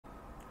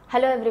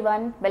Hello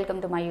everyone, welcome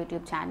to my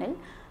YouTube channel.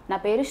 నా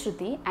పేరు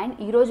శృతి and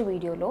ఈరోజు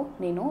వీడియోలో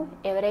నేను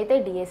ఎవరైతే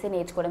డిఎస్ఏ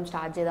నేర్చుకోవడం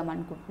స్టార్ట్ చేద్దాం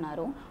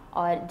అనుకుంటున్నారో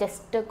are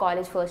just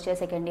college first year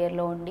second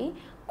ఇయర్లో ఉండి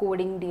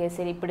కోడింగ్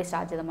డిఎస్ఏ ఇప్పుడే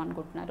స్టార్ట్ చేద్దాం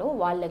అనుకుంటున్నారో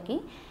వాళ్ళకి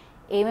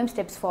ఏమేమి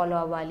స్టెప్స్ ఫాలో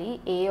అవ్వాలి,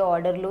 ఏ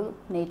ఆర్డర్లు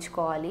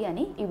నేర్చుకోవాలి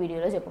అని ఈ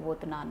వీడియోలో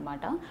చెప్పబోతున్నాను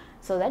అనమాట.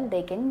 So that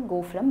they can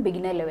go from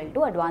beginner level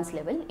to advance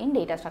level in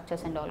data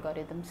structures and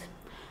algorithms.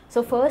 So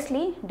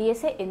firstly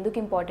DSA ఎందుకు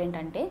ఇంపార్టెంట్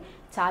అంటే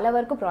చాలా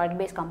వరకు product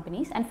based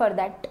companies and for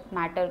that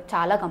matter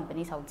చాలా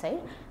companies out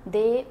side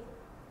they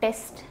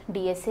test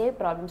DSA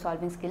problem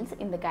solving skills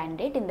in the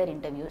candidate in their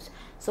interviews.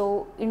 So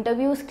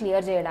interviews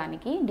clear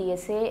చేయడానికి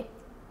DSA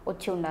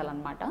వచ్చి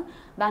ఉండాలన్నమాట.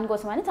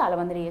 దానికోసమని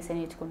చాలామంది డిఎస్ఏ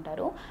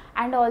నేర్చుకుంటారు.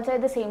 And also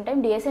at the same time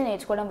DSA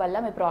నేర్చుకోవడం వల్ల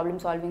మీ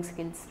problem solving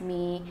skills,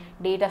 me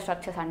data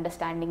structures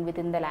understanding with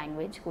in the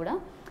language కూడా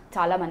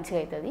చాలా మంచిగా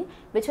అవుతుంది,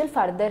 which will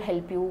further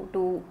help you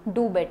to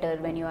do better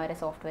when you are a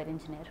software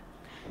engineer.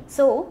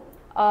 So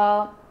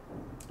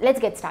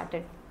let's get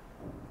started.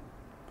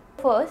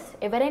 First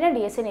ఎవరైనా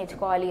DSA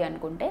నేర్చుకోవాలి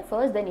అనుకుంటే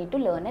first they need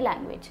to learn a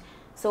language.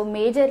 So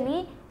majorly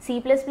C++,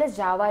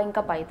 Java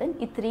ఇంకా Python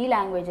ఈ 3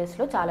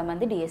 లాంగ్వేజెస్లో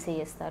చాలామంది DSA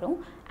చేస్తారు.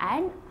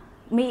 And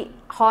me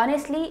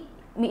honestly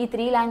మీ ఈ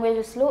 3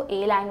 లాంగ్వేజెస్లో ఏ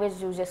language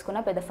చూస్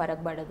చేసుకున్నా పెద్ద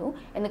ఫరక్ పడదు,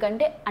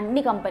 ఎందుకంటే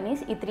అన్ని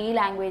కంపెనీస్ ఈ 3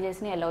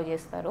 లాంగ్వేజెస్ని అలౌ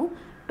చేస్తారు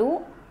to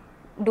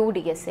do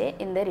DSA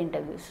in their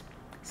interviews.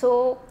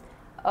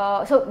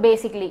 So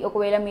basically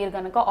ఒకవేళ మీరు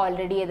కనుక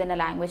ఆల్రెడీ ఏదైనా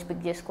లాంగ్వేజ్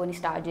పిక్ చేసుకొని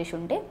స్టార్ట్ చేసి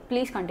ఉంటే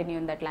please continue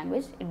in that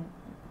language, it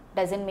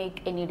doesn't make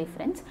any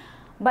difference.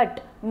 But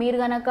మీరు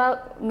కనుక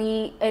మీ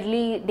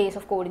ఎర్లీ డేస్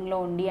ఆఫ్ కోడింగ్లో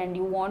ఉండి and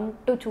you want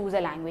to choose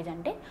a language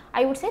అంటే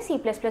I would say C++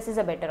 is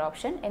a better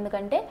option.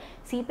 ఎందుకంటే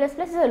C++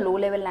 is a లో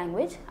level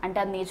language. అంటే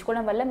అది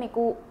నేర్చుకోవడం వల్ల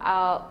మీకు ఆ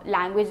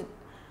లాంగ్వేజ్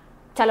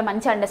చాలా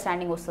మంచి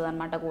అండర్స్టాండింగ్ వస్తుంది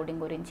అనమాట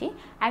కోడింగ్ గురించి.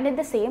 And at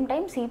the same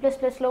time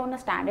C++లో ఉన్న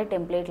standard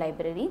template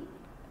library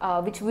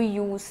which we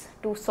use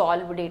to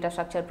solve data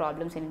structure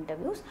problems in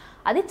interviews,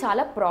 అది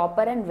చాలా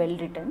proper and well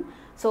return.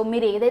 So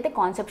మీరు ఏదైతే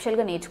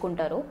కాన్సెప్షువల్గా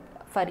నేర్చుకుంటారో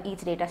ఫర్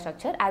ఈచ్ డేటా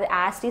స్ట్రక్చర్ అది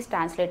యాజ్ ఈజ్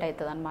ట్రాన్స్లేట్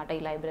అవుతుంది అనమాట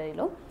ఈ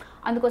లైబ్రరీలో.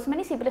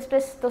 అందుకోసమని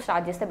C++తో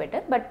స్టార్ట్ చేస్తే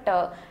better. But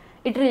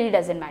it really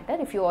doesn't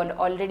matter if you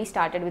already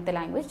started with the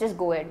language, just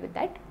go ed with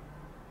that.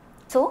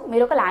 So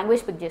మీరు ఒక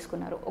లాంగ్వేజ్ పిక్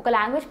చేసుకున్నారు. ఒక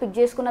లాంగ్వేజ్ పిక్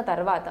చేసుకున్న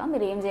తర్వాత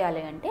మీరు ఏం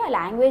చేయాలి అంటే ఆ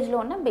లాంగ్వేజ్లో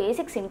ఉన్న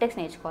బేసిక్ సింటెక్స్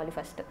నేర్చుకోవాలి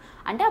ఫస్ట్.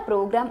 అంటే ఆ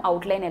ప్రోగ్రామ్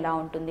అవుట్లైన్ ఎలా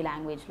ఉంటుంది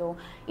లాంగ్వేజ్లో,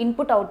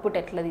 ఇన్పుట్ అవుట్పుట్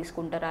ఎట్లా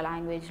తీసుకుంటారు ఆ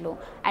లాంగ్వేజ్లో,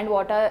 and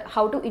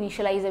how to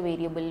initialise a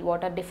variable,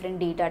 what are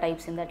different data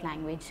types in that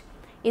language.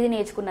 ఇది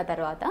నేర్చుకున్న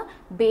తర్వాత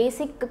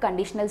బేసిక్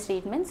కండిషనల్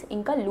స్టేట్మెంట్స్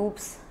ఇంకా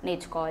లూప్స్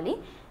నేర్చుకోవాలి.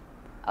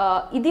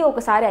 ఇది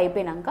ఒకసారి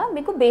అయిపోయాక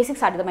మీకు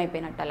బేసిక్స్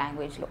అర్థమైపోయినట్టు ఆ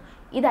లాంగ్వేజ్లో.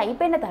 ఇది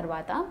అయిపోయిన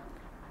తర్వాత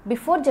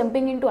before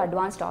jumping in to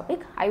advance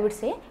topic I would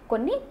say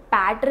కొన్ని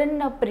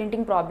ప్యాటర్న్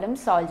ప్రింటింగ్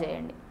ప్రాబ్లమ్స్ సాల్వ్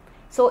చేయండి.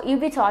 సో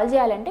ఇవి సాల్వ్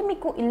చేయాలంటే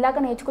మీకు ఇలాగ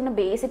నేర్చుకున్న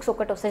బేసిక్స్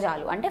ఒకటి వస్తే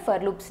చాలు. అంటే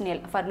ఫర్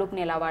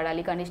లూప్ని ఎలా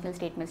వాడాలి, కండిషనల్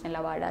స్టేట్మెంట్స్ని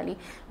ఎలా వాడాలి,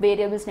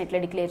 వేరియబుల్స్ని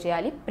ఎట్లా డిక్లేర్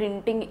చేయాలి,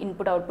 ప్రింటింగ్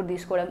ఇన్పుట్ అవుట్పుట్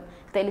తీసుకోవడం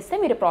తెలిస్తే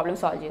మీరు ప్రాబ్లమ్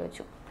సాల్వ్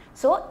చేయవచ్చు.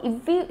 సో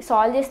ఇవి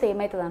సాల్వ్ చేస్తే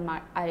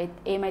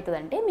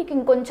ఏమవుతుందంటే మీకు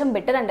ఇంకొంచెం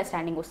బెటర్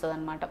అండర్స్టాండింగ్ వస్తుంది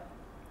అనమాట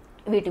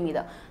వీటి మీద.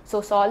 So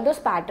solve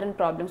those pattern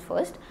problems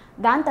first.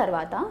 దాని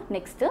తర్వాత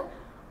నెక్స్ట్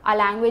ఆ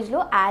లాంగ్వేజ్లో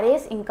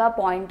యారేస్ ఇంకా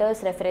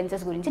పాయింటర్స్,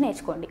 రెఫరెన్సెస్ గురించి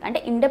నేర్చుకోండి. అంటే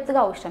ఇన్డెప్త్గా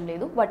అవసరం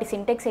లేదు, వాటి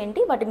సింటెక్స్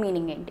ఏంటి, వాటి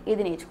మీనింగ్ ఏంటి,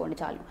 ఇది నేర్చుకోండి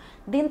చాలు.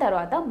 దీని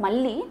తర్వాత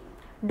మళ్ళీ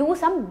do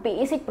some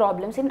basic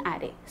problems in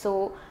array. So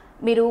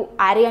మీరు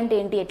యారే అంటే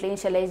ఏంటి, ఎట్లా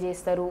ఇనిషియలైజ్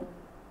చేస్తారు,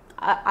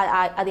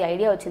 అది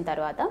ఐడియా వచ్చిన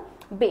తర్వాత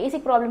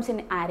బేసిక్ ప్రాబ్లమ్స్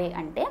ఇన్ యారే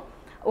అంటే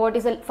what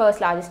is the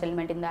first largest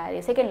element in the array,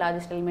 second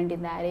largest element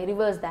in the array,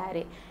 reverse the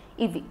యారే.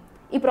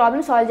 ఈ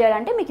ప్రాబ్లమ్ సాల్వ్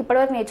చేయాలంటే మీకు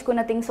ఇప్పటివరకు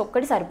నేర్చుకున్న థింగ్స్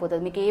ఒక్కటి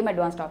సరిపోతుంది, మీకు ఏం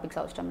అడ్వాన్స్ టాపిక్స్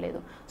అవసరం లేదు.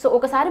 సో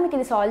ఒకసారి మీకు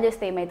ఇది సాల్వ్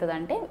చేస్తే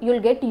ఏమవుతుందంటే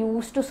you'll get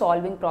use to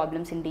solving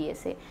problems in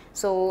DSA.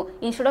 So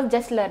instead of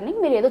just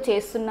learning మీరు ఏదో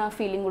చేస్తున్న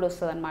ఫీలింగ్ కూడా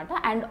వస్తుంది అనమాట.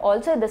 And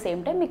also at the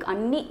same time మీకు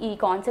అన్ని ఈ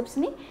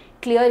కాన్సెప్ట్స్ని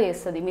క్లియర్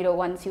చేస్తుంది మీరు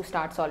once you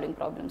start solving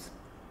problems.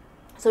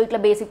 So ఇట్లా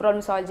బేసిక్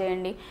ప్రాబ్లమ్స్ సాల్వ్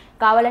చేయండి.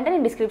 కావాలంటే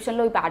నేను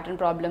డిస్క్రిప్షన్లో ఈ ప్యాటర్న్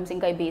ప్రాబ్లమ్స్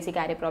ఇంకా ఈ బేసిక్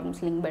యారే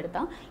ప్రాబ్లమ్స్ లింక్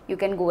పెడతా, you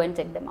can go and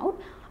check them out.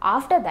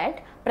 After that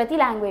ప్రతి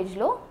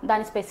లాంగ్వేజ్లో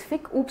దాని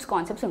స్పెసిఫిక్ ఊప్స్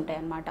కాన్సెప్ట్స్ ఉంటాయి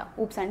అన్నమాట.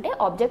 ఊప్స్ అంటే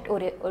object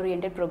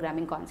oriented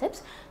programming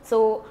concepts. So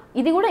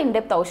ఇది కూడా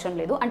ఇన్డెప్త్ అవసరం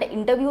లేదు. అంటే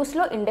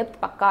ఇంటర్వ్యూస్లో ఇన్డెప్త్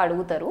పక్కా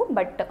అడుగుతారు,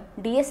 బట్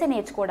డిఎస్ఏ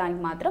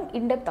నేర్చుకోవడానికి మాత్రం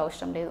ఇన్డెప్త్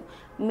అవసరం లేదు.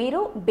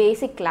 మీరు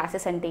బేసిక్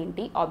క్లాసెస్ అంటే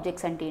ఏంటి,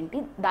 ఆబ్జెక్ట్స్ అంటే ఏంటి,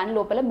 దాని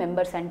లోపల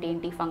మెంబర్స్ అంటే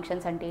ఏంటి,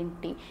 ఫంక్షన్స్ అంటే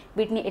ఏంటి,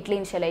 వీటిని ఎట్లా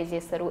ఇనిషియలైజ్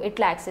చేస్తారు,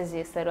 ఎట్లా యాక్సెస్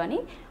చేస్తారు అని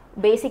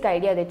బేసిక్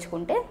ఐడియా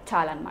తెచ్చుకుంటే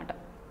చాలన్నమాట.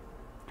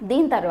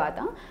 దీని తర్వాత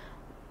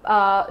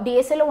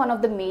డిఎస్ఏలో one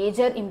of the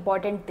major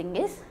important thing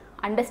is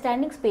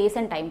understanding space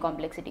and time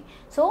complexity.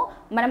 So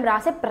మనం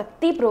రాసే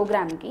ప్రతి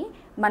ప్రోగ్రామ్కి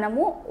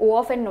మనము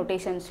ఓఎఫ్ఎన్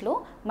నోటేషన్స్లో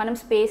మనం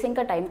స్పేస్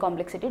ఇంకా టైం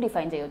కాంప్లెక్సిటీ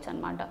డిఫైన్ చేయొచ్చు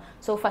అనమాట.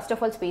 So first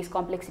of all space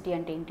complexity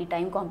అంటే ఏంటి,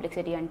 టైం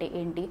కాంప్లెక్సిటీ అంటే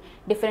ఏంటి,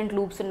 డిఫరెంట్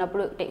లూప్స్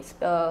ఉన్నప్పుడు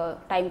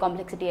టైం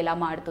కాంప్లెక్సిటీ ఎలా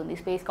మారుతుంది,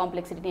 స్పేస్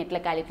కాంప్లెక్సిటీని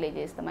ఎట్లా క్యాలిక్యులేట్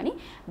చేస్తామని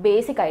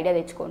బేసిక్ ఐడియా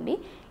తెచ్చుకోండి.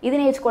 ఇది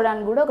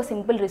నేర్చుకోవడానికి కూడా ఒక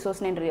సింపుల్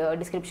రిసోర్స్ నేను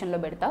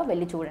డిస్క్రిప్షన్లో పెడతా,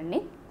 వెళ్ళి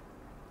చూడండి.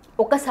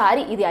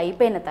 ఒకసారి ఇది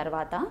అయిపోయిన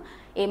తర్వాత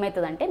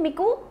ఏమవుతుందంటే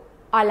మీకు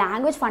ఆ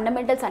లాంగ్వేజ్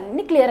ఫండమెంటల్స్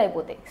అన్నీ క్లియర్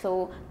అయిపోతాయి. సో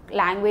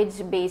లాంగ్వేజ్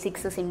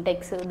బేసిక్స్,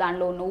 సింటెక్స్,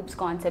 దానిలో noobs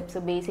concepts,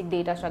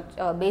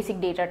 basic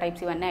data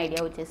types ఇవన్నీ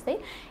ఐడియా వచ్చేస్తాయి.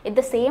 ఎట్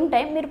ద సేమ్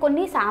టైం మీరు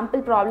కొన్ని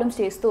శాంపిల్ ప్రాబ్లమ్స్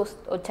చేస్తూ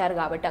వచ్చారు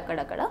కాబట్టి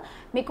అక్కడక్కడ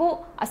మీకు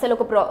అసలు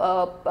ఒక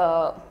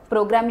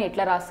ప్రోగ్రామ్ని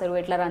ఎట్లా రాస్తారు,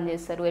 ఎట్లా రన్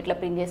చేస్తారు, ఎట్లా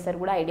ప్రింట్ చేస్తారు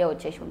కూడా ఐడియా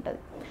వచ్చేసి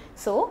ఉంటుంది.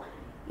 సో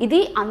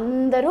ఇది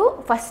అందరూ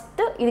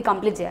ఫస్ట్ ఇది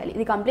కంప్లీట్ చేయాలి.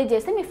 ఇది కంప్లీట్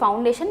చేస్తే మీ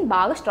ఫౌండేషన్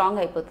బాగా స్ట్రాంగ్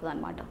అయిపోతుంది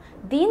అనమాట.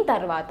 దీని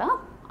తర్వాత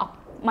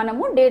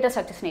మనము డేటా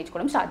స్ట్రక్చర్స్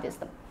నేర్చుకోవడం స్టార్ట్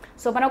చేస్తాం.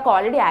 సో మనకు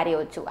ఆల్రెడీ యారే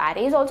వచ్చు,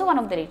 యారే is also one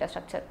of the data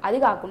structure. అది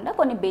కాకుండా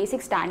కొన్ని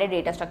బేసిక్ స్టాండర్డ్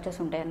డేటా స్ట్రక్చర్స్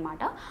ఉంటాయి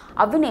అన్నమాట,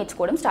 అవి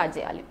నేర్చుకోవడం స్టార్ట్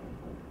చేయాలి.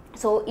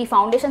 సో ఈ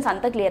ఫౌండేషన్స్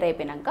అంతా క్లియర్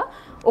అయిపోయాక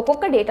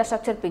ఒక్కొక్క డేటా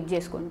స్ట్రక్చర్ పిక్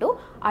చేసుకుంటూ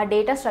ఆ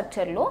డేటా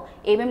స్ట్రక్చర్లో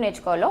ఏమేమి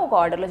నేర్చుకోవాలో ఒక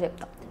ఆర్డర్లో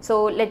చెప్తాం. సో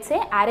లెట్స్ సే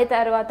యారే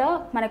తర్వాత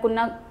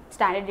మనకున్న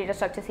standard data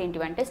structures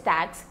ఏంటివంటే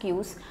stocks,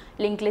 cues,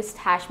 link list,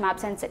 hash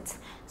maps and sets.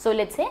 So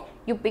let's say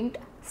you picked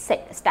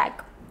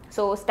stock.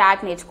 So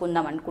stock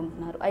నేర్చుకుందాం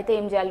అనుకుంటున్నారు, అయితే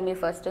ఏం చేయాలి, మీరు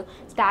ఫస్ట్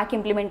స్టాక్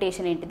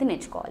ఇంప్లిమెంటేషన్ ఏంటిది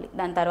నేర్చుకోవాలి.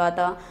 దాని తర్వాత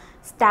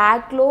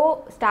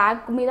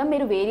స్టాక్ మీద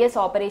మీరు వేరియస్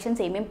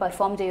ఆపరేషన్స్ ఏమేమి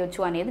పర్ఫామ్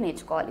చేయొచ్చు అనేది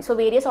నేర్చుకోవాలి. సో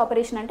వేరియస్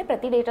ఆపరేషన్ అంటే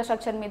ప్రతి డేటా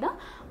స్ట్రక్చర్ మీద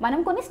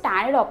మనం కొన్ని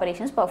స్టాండర్డ్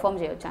ఆపరేషన్స్ పర్ఫామ్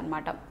చేయొచ్చు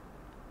అనమాట.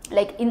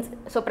 లైక్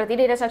సో ప్రతి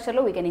data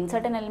స్ట్రక్చర్లో we can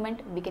insert an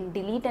element, we can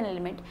delete an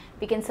element,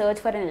 we can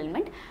search for an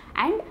element,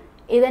 and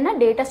ఏదైనా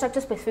డేటా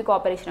స్ట్రక్చర్ స్పెసిఫిక్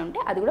ఆపరేషన్ ఉంటే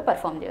అది కూడా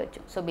పర్ఫామ్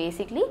చేయొచ్చు. So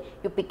basically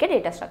you pick A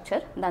data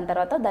structure, దాని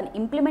తర్వాత దాని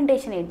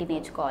implementation ఏంటి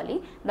నేర్చుకోవాలి,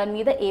 దాని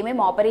మీద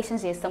ఏమేమి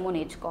ఆపరేషన్స్ చేస్తామో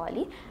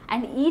నేర్చుకోవాలి,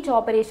 అండ్ ఈచ్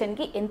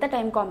ఆపరేషన్కి ఎంత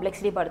టైం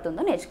కాంప్లెక్సిటీ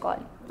పడుతుందో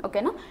నేర్చుకోవాలి.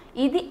 ఓకేనా?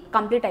 ఇది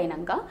కంప్లీట్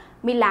అయినాక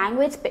మీ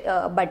లాంగ్వేజ్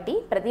బట్టి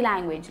ప్రతి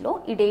లాంగ్వేజ్లో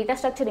ఈ డేటా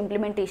స్ట్రక్చర్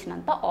ఇంప్లిమెంటేషన్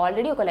అంతా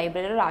ఆల్రెడీ ఒక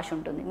లైబ్రరీలో రాసి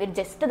ఉంటుంది, మీరు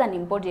జస్ట్ దాన్ని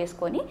ఇంపోర్ట్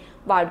చేసుకొని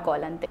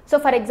వాడుకోవాలంతే. సో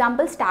ఫర్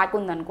ఎగ్జాంపుల్ స్టాక్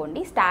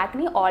ఉందనుకోండి,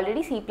 స్టాక్ని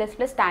ఆల్రెడీ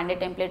C++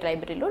 స్టాండర్డ్ టెంప్లెట్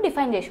లైబ్రరీలో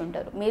డిఫైన్ చేసి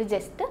ఉంటారు, మీరు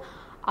జస్ట్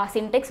ఆ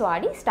సింటెక్స్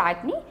వాడి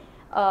స్టాక్ని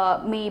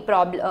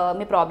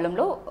మీ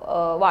ప్రాబ్లంలో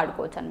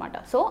వాడుకోవచ్చు అనమాట.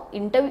 సో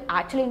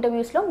యాక్చువల్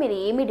ఇంటర్వ్యూస్లో మీరు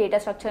ఏమి data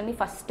స్ట్రక్చర్ని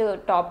first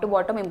top to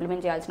bottom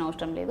implement చేయాల్సిన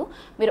అవసరం లేదు,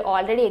 మీరు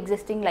ఆల్రెడీ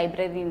ఎగ్జిస్టింగ్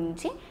లైబ్రరీ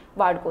నుంచి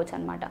వాడుకోవచ్చు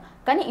అనమాట.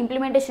 కానీ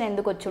ఇంప్లిమెంటేషన్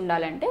ఎందుకు వచ్చి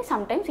ఉండాలంటే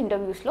సమ్టైమ్స్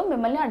ఇంటర్వ్యూస్లో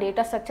మిమ్మల్ని ఆ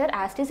డేటా స్ట్రక్చర్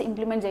యాస్టీస్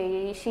ఇంప్లిమెంట్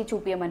చేసి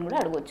చూపించమని కూడా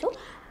అడగవచ్చు.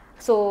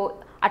 సో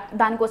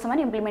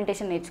దానికోసమని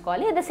ఇంప్లిమెంటేషన్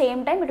నేర్చుకోవాలి. At the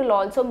same time it will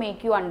also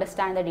make you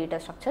understand the data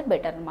structure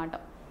better అనమాట.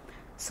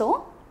 So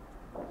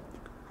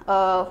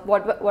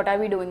what are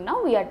we doing now?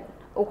 We are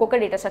ఒక్కొక్క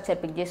డేటా స్ట్రక్చర్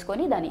పిక్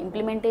చేసుకొని దాని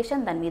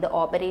ఇంప్లిమెంటేషన్, దాని మీద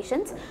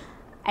ఆపరేషన్స్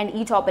అండ్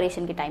ఈచ్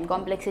ఆపరేషన్కి time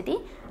complexity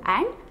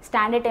and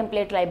standard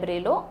template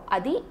లైబ్రరీలో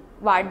అది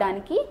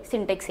వాడడానికి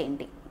సింటెక్స్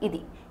ఏంటి,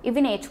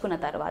 ఇవి నేర్చుకున్న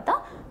తర్వాత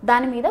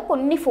దాని మీద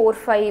కొన్ని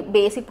 4-5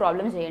 బేసిక్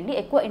ప్రాబ్లమ్స్ చేయండి.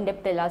 ఎక్కువ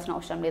ఇన్డెప్త్ వెళ్ళాల్సిన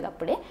అవసరం లేదు.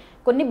 అప్పుడే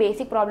కొన్ని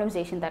బేసిక్ ప్రాబ్లమ్స్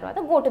చేసిన తర్వాత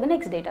go to the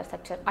next data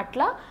structure.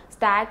 అట్లా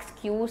stocks,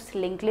 cues,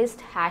 link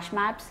list, hash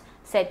maps,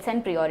 sets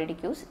and priority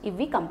cues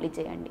ఇవి కంప్లీట్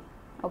చేయండి.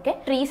 ఓకే,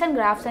 ట్రీస్ అండ్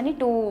గ్రాఫ్స్ అని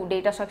 2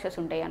 డేటా స్ట్రక్చర్స్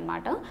ఉంటాయి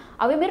అన్నమాట.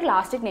 అవి మీరు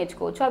లాస్ట్కి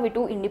నేర్చుకోవచ్చు, అవి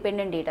 2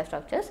 ఇండిపెండెంట్ డేటా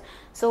స్ట్రక్చర్స్.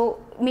 సో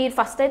మీరు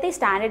ఫస్ట్ అయితే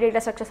స్టాండర్డ్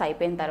డేటా స్ట్రక్చర్స్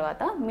అయిపోయిన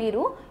తర్వాత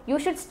you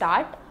should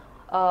start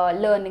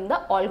learning the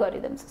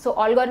algorithms. So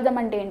algorithm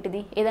అంటే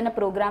ఏంటిది, ఏదైనా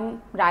ప్రోగ్రామ్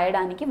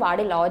రాయడానికి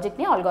వాడే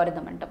లాజిక్ని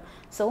ఆల్గారిథమ్ అంటాం.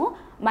 సో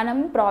మనం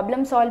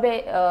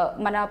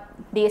మన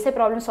DSA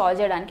ప్రాబ్లమ్ సాల్వ్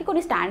చేయడానికి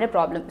కొన్ని స్టాండర్డ్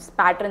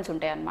ప్యాటర్న్స్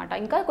ఉంటాయి అన్నమాట,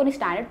 ఇంకా కొన్ని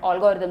స్టాండర్డ్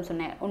ఆల్గారిథమ్స్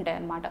ఉంటాయి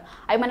అన్నమాట.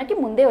 అవి మనకి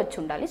ముందే వచ్చి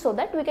ఉండాలి, so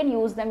that we can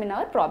use them in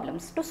our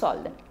problems to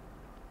solve them.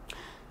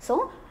 So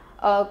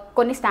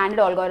కొన్ని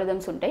స్టాండర్డ్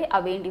ఆల్గారిథమ్స్ ఉంటాయి,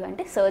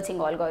 అవేంటివంటే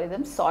searching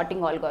algorithms,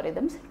 sorting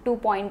algorithms, 2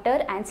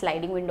 pointer and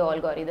sliding window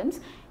algorithms,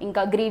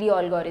 ఇంకా greedy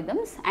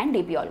algorithms and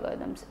DP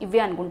algorithms.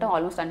 ఇవి అనుకుంటా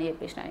ఆల్మోస్ట్ అన్ని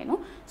చెప్పేసిన నేను.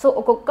 సో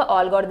ఒక్కొక్క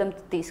algorithm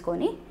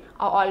తీసుకొని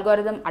ఆ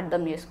ఆల్గారిథమ్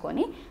అర్థం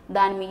చేసుకొని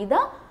దాని మీద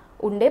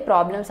ఉండే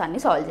ప్రాబ్లమ్స్ అన్నీ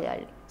సాల్వ్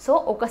చేయాలి. సో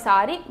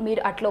ఒకసారి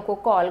మీరు అట్లా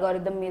ఒక్కొక్క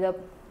ఆల్గారిథమ్ మీద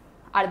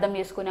అర్థం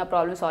చేసుకుని ఆ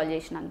ప్రాబ్లమ్ సాల్వ్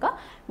చేసినాక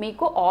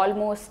మీకు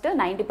ఆల్మోస్ట్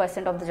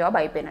 90% ఆఫ్ ద జాబ్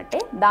అయిపోయినట్టే.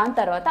 దాని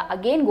తర్వాత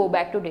again go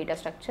back to data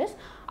structures.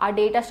 ఆ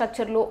డేటా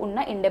స్ట్రక్చర్లో ఉన్న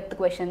ఇన్డెప్త్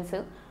క్వశ్చన్స్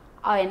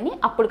అవన్నీ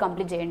అప్పుడు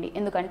కంప్లీట్ చేయండి,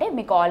 ఎందుకంటే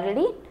మీకు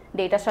ఆల్రెడీ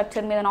డేటా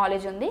స్ట్రక్చర్ మీద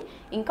నాలెడ్జ్ ఉంది,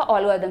 ఇంకా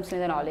ఆల్గారిథమ్స్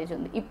మీద నాలెడ్జ్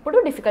ఉంది. ఇప్పుడు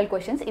difficult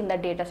questions in the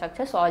data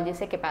structure solve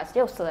చేసే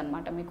కెపాసిటీ వస్తుంది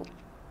అనమాట మీకు.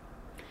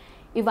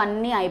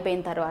 ఇవన్నీ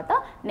అయిపోయిన తర్వాత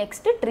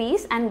next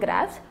trees and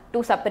graphs,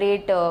 2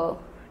 separate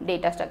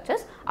data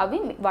structures.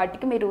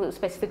 వాటికి మీరు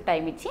స్పెసిఫిక్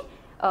టైం ఇచ్చి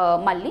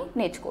మళ్ళీ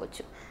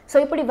నేర్చుకోవచ్చు. సో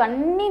ఇప్పుడు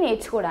ఇవన్నీ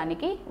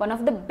నేర్చుకోవడానికి one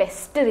of the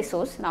best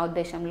resource నా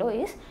ఉద్దేశంలో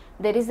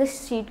there is this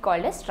sheet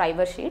called as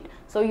driver sheet.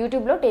 So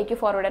యూట్యూబ్లో టేక్ యూ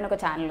ఫార్వర్డ్ అని ఒక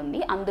ఛానల్ ఉంది,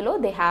 అందులో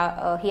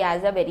he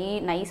has a very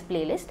nice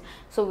playlist.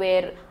 So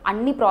where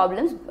అన్ని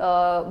problems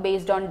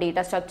based on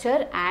data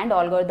structure and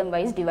algorithm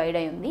wise divide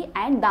అయి ఉంది,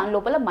 అండ్ దాని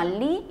లోపల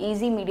మళ్ళీ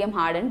ఈజీ, మీడియం,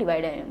 హార్డ్ అని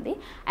డివైడ్ అయి ఉంది.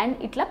 అండ్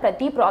ఇట్లా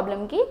ప్రతి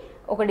ప్రాబ్లమ్కి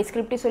ఒక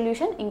డిస్క్రిప్టివ్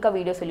సొల్యూషన్ ఇంకా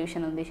వీడియో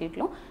సొల్యూషన్ ఉంది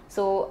షీట్లో.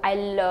 So I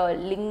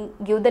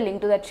give the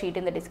link to that sheet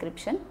in the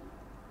description.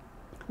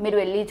 మీరు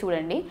వెళ్ళి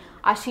చూడండి.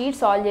 ఆ షీట్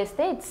సాల్వ్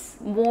చేస్తే it's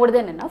more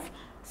than enough.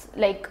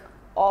 Like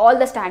all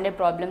the standard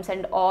problems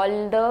and all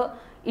the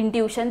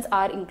intuitions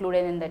are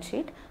included in that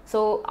sheet. So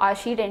ఆ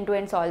sheet end to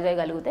end solve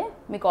చేయగలిగితే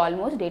మీకు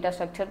almost data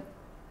structure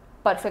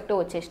పర్ఫెక్ట్గా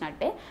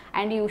వచ్చేసినట్టే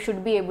and you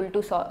should be able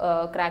to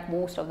crack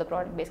most of the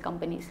product based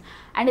companies.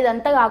 And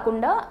ఇదంతా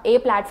కాకుండా ఏ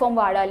platform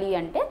వాడాలి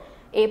అంటే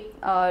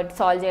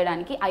solve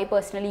చేయడానికి I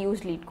personally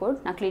use lead code.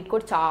 నాకు లీడ్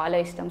కోడ్ చాలా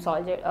ఇష్టం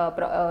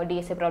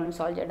డిఎస్ఏ ప్రాబ్లమ్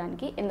సాల్వ్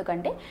చేయడానికి.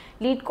 ఎందుకంటే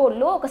లీడ్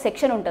కోడ్లో ఒక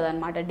సెక్షన్ ఉంటుంది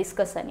అనమాట,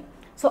 డిస్కస్ అని.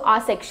 సో ఆ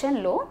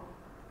సెక్షన్లో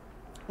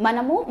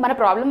మన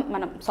ప్రాబ్లం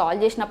మనం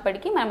సాల్వ్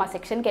చేసినప్పటికీ మనం ఆ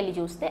సెక్షన్కి వెళ్ళి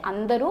చూస్తే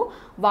అందరూ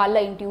వాళ్ళ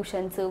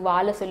ఇంట్యూషన్స్,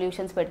 వాళ్ళ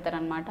సొల్యూషన్స్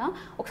పెడతారనమాట.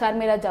 ఒకసారి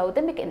మీరు అది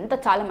చదివితే మీకు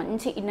చాలా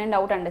మంచి in and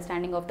out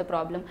understanding of the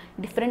problem,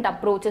 different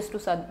approaches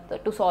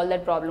to solve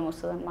that problem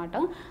వస్తుంది అనమాట.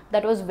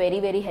 That was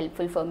very very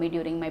helpful for me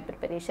during my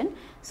preparation.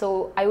 So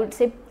I would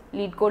say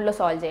lead కోడ్లో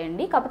సాల్వ్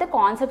చేయండి. కాకపోతే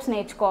కాన్సెప్ట్స్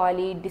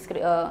నేర్చుకోవాలి,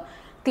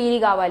 థియరీ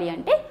కావాలి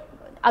అంటే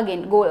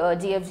again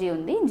జిఎఫ్జీ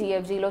ఉంది.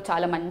 జిఎఫ్జీలో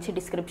చాలా మంచి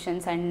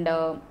డిస్క్రిప్షన్స్ అండ్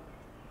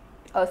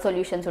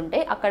సొల్యూషన్స్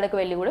ఉంటాయి, అక్కడికి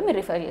వెళ్ళి కూడా మీరు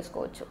రిఫర్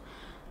చేసుకోవచ్చు.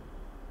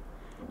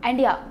 అండ్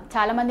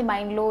చాలామంది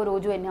మైండ్లో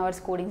రోజు ఎన్ని అవర్స్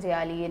కోడింగ్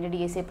చేయాలి, ఎన్ని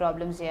డిఎస్ఏ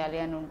ప్రాబ్లమ్స్ చేయాలి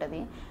అని ఉంటుంది.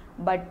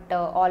 But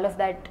all of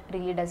that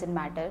really doesn't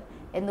matter.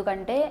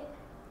 ఎందుకంటే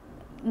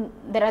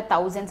there are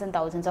thousands and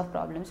thousands of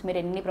problems. మీరు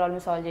ఎన్ని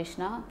ప్రాబ్లమ్స్ సాల్వ్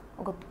చేసినా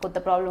ఒక కొత్త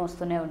ప్రాబ్లం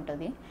వస్తూనే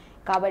ఉంటుంది.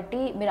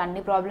 కాబట్టి మీరు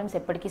అన్ని ప్రాబ్లమ్స్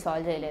ఎప్పటికీ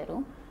సాల్వ్ చేయలేరు.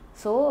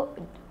 So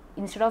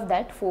instead of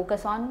that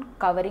focus on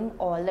covering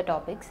all the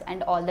topics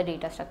and all the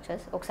data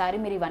structures. ఒకసారి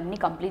మీరు ఇవన్నీ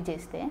కంప్లీట్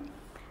చేస్తే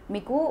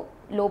మీకు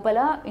లోపల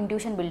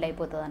ఇంట్యూషన్ బిల్డ్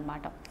అయిపోతుంది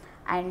అనమాట.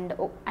 అండ్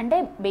అంటే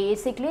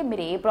బేసిక్లీ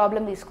మీరు ఏ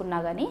ప్రాబ్లం తీసుకున్నా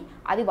కానీ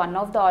అది one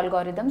of the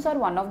algorithms are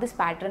one of this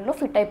ప్యాటర్న్లో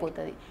ఫిట్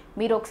అయిపోతుంది.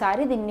 మీరు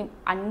ఒకసారి దీన్ని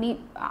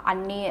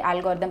అన్ని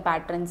ఆల్గారిథమ్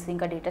ప్యాటర్న్స్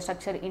ఇంకా డేటా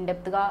స్ట్రక్చర్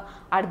ఇన్డెప్త్గా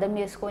అర్థం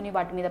చేసుకొని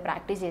వాటి మీద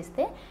ప్రాక్టీస్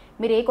చేస్తే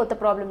మీరు ఏ కొత్త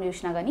ప్రాబ్లం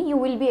చూసినా కానీ you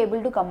will be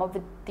able to come up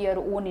with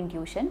your own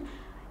intuition.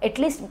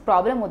 At least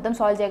problem మొత్తం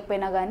సాల్వ్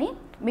చేయకపోయినా కానీ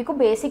మీకు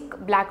బేసిక్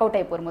బ్లాక్అవుట్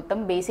అయిపోరు, మొత్తం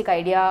బేసిక్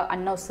ఐడియా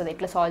అన్న వస్తుంది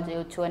ఎట్లా సాల్వ్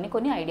చేయొచ్చు అని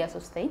కొన్ని ఐడియాస్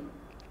వస్తాయి.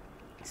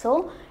 సో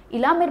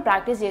ఇలా మీరు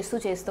ప్రాక్టీస్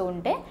చేస్తూ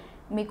ఉంటే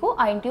మీకు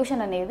ఆ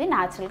ఇంట్యూషన్ అనేది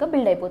న్యాచురల్గా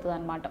బిల్డ్ అయిపోతుంది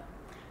అనమాట.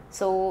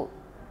 So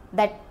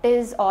that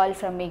is all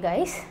from me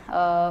guys.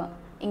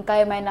 ఇంకా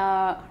ఏమైనా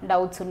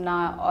డౌట్స్ ఉన్నా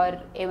ఆర్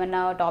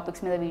ఏమైనా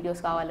టాపిక్స్ మీద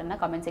వీడియోస్ కావాలన్నా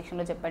కమెంట్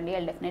సెక్షన్లో చెప్పండి.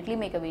 I'll definitely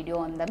make a video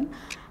on them.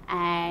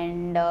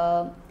 And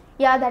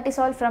that is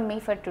all from me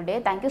for today.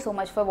 Thank you so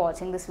much for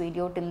watching this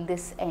video till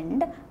this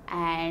end,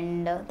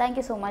 and thank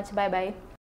you so much. Bye bye.